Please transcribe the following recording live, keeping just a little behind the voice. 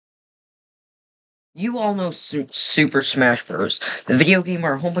You all know Super Smash Bros., the video game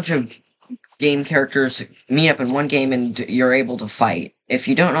where a whole bunch of game characters meet up in one game and you're able to fight. If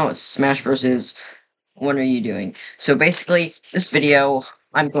you don't know what Smash Bros. Is, what are you doing? So basically, this video,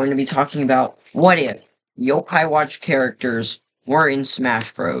 I'm going to be talking about what if Yokai Watch characters were in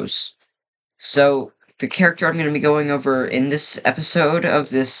Smash Bros. So, the character I'm going to be going over in this episode of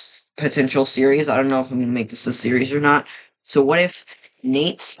this potential series, I don't know if I'm going to make this a series or not. So, what if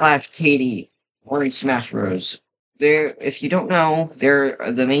Nate slash Katie were in Smash Bros? If you don't know, they're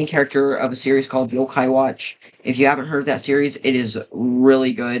the main character of a series called Yokai Watch. If you haven't heard of that series, it is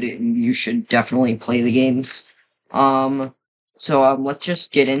really good. You should definitely play the games. Let's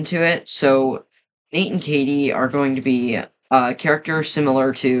just get into it. So, Nate and Katie are going to be character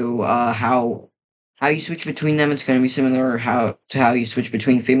similar to how you switch between them. It's going to be similar to how you switch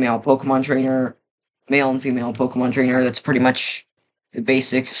between male and female Pokemon trainer. That's pretty much the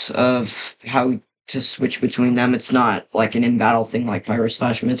basics of how to switch between them. It's not like an in battle thing like Pyro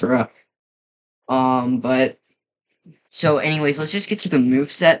slash Mithra. But so anyways, let's just get to the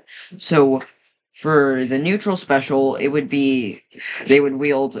move set. So for the neutral special, it would be they would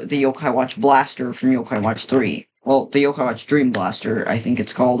wield the Yokai Watch Blaster from Yokai Watch 3. Well, the Yokai Watch Dream Blaster, I think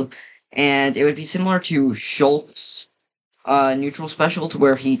it's called. And it would be similar to Shulk's neutral special, to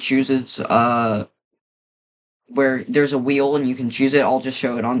where he chooses where there's a wheel and you can choose it. I'll just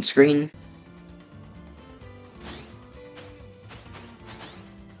show it on screen.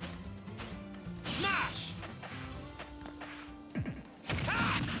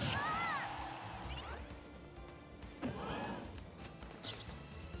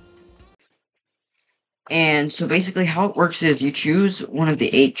 And so basically how it works is you choose one of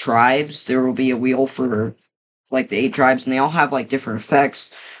the 8 tribes. There will be a wheel for like the 8 tribes, and they all have like different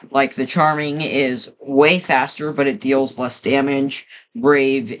effects. Like the Charming is way faster, but it deals less damage.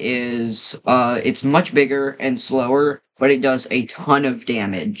 Brave is it's much bigger and slower, but it does a ton of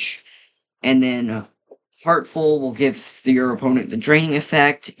damage. And then Heartful will give your opponent the draining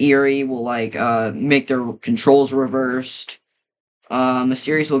effect. Eerie will make their controls reversed.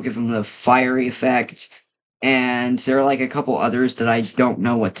 Mysterious will give them the fiery effect. And there are like a couple others that I don't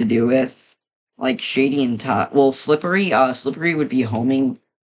know what to do with. Like Shady and Tough. Well, Slippery. Slippery would be homing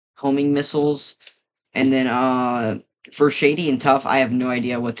missiles. And then for Shady and Tough, I have no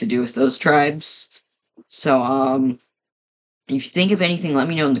idea what to do with those tribes. So if you think of anything, let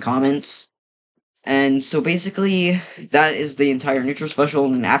me know in the comments. And so basically, that is the entire neutral special.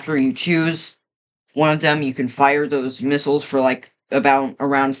 And after you choose one of them, you can fire those missiles for like about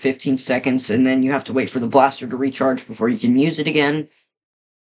around 15 seconds, and then you have to wait for the blaster to recharge before you can use it again.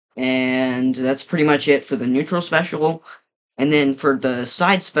 And that's pretty much it for the neutral special. And then for the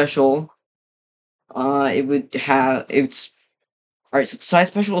side special, it would have it's alright. So the side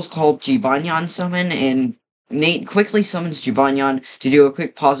special is called Jibanyan Summon, and Nate quickly summons Jibanyan to do a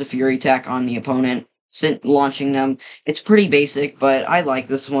quick Pause of Fury attack on the opponent, launching them. It's pretty basic, but I like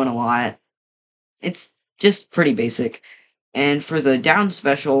this one a lot. It's just pretty basic. And for the down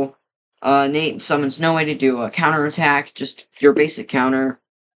special, Nate summons No Way to do a counter attack, just your basic counter.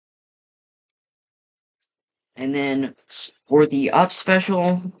 And then for the up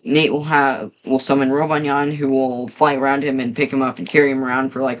special, Nate will summon Robanyan, who will fly around him and pick him up and carry him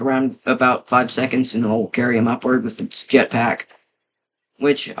around for like around about 5 seconds, and it'll carry him upward with its jetpack,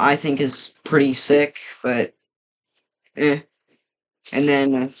 which I think is pretty sick, but eh. And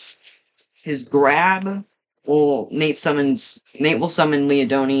then his grab Nate will summon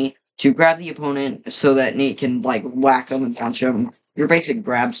Leodoni to grab the opponent so that Nate can like whack him and punch him. Your basic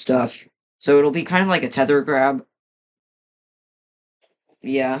grab stuff. So it'll be kind of like a tether grab.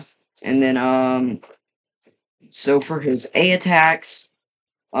 Yeah. And then so for his A attacks,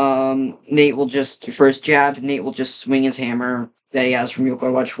 Nate will just for his jab, Nate will just swing his hammer that he has from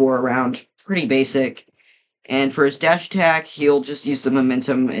Yokai Watch 4 around. Pretty basic. And for his dash attack, he'll just use the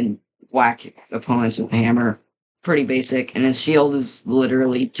momentum and whack opponents with a hammer. Pretty basic. And his shield is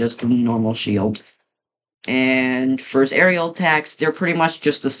literally just a normal shield. And for his aerial attacks, they're pretty much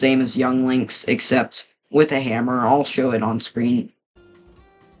just the same as Young Link's, except with a hammer. I'll show it on screen.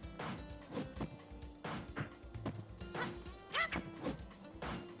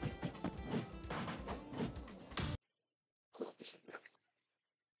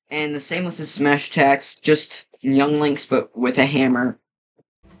 And the same with his smash attacks, just Young Link's but with a hammer.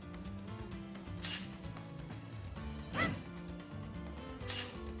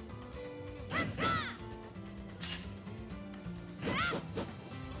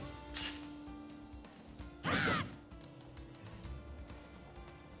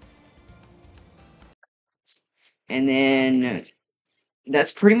 And then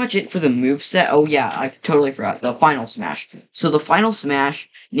that's pretty much it for the moveset. Oh yeah, I totally forgot. The final smash. So the final smash,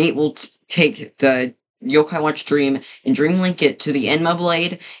 Nate will take the Yokai Watch Dream and Dream Link it to the Enma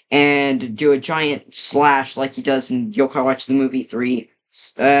Blade and do a giant slash like he does in Yokai Watch the Movie 3.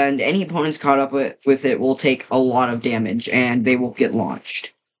 And any opponents caught up with it will take a lot of damage and they will get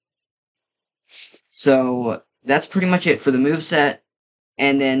launched. So that's pretty much it for the moveset.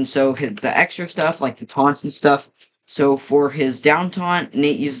 And then, so the extra stuff, like the taunts and stuff. So for his down taunt,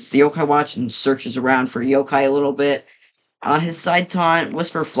 Nate uses the Yokai Watch and searches around for yokai a little bit. His side taunt,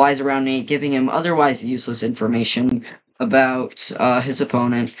 Whisper flies around Nate, giving him otherwise useless information about his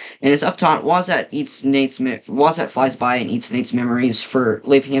opponent. And his up taunt, Wazat flies by and eats Nate's memories, for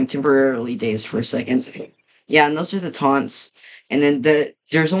leaving him temporarily dazed for a second. Yeah, and those are the taunts. And then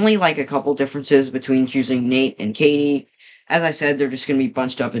there's only like a couple differences between choosing Nate and Katie. As I said, they're just going to be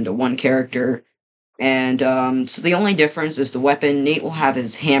bunched up into one character. And so the only difference is the weapon. Nate will have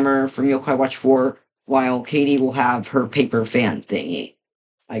his hammer from Yokai Watch 4, while Katie will have her paper fan thingy,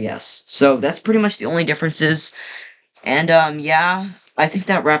 I guess. So that's pretty much the only differences. And yeah, I think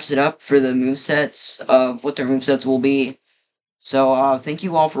that wraps it up for the movesets of what their movesets will be. So thank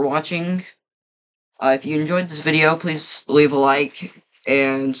you all for watching. If you enjoyed this video, please leave a like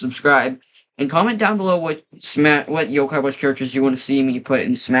and subscribe. And comment down below what Yokai Watch characters you want to see me put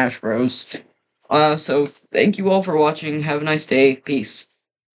in Smash Bros. So thank you all for watching. Have a nice day. Peace.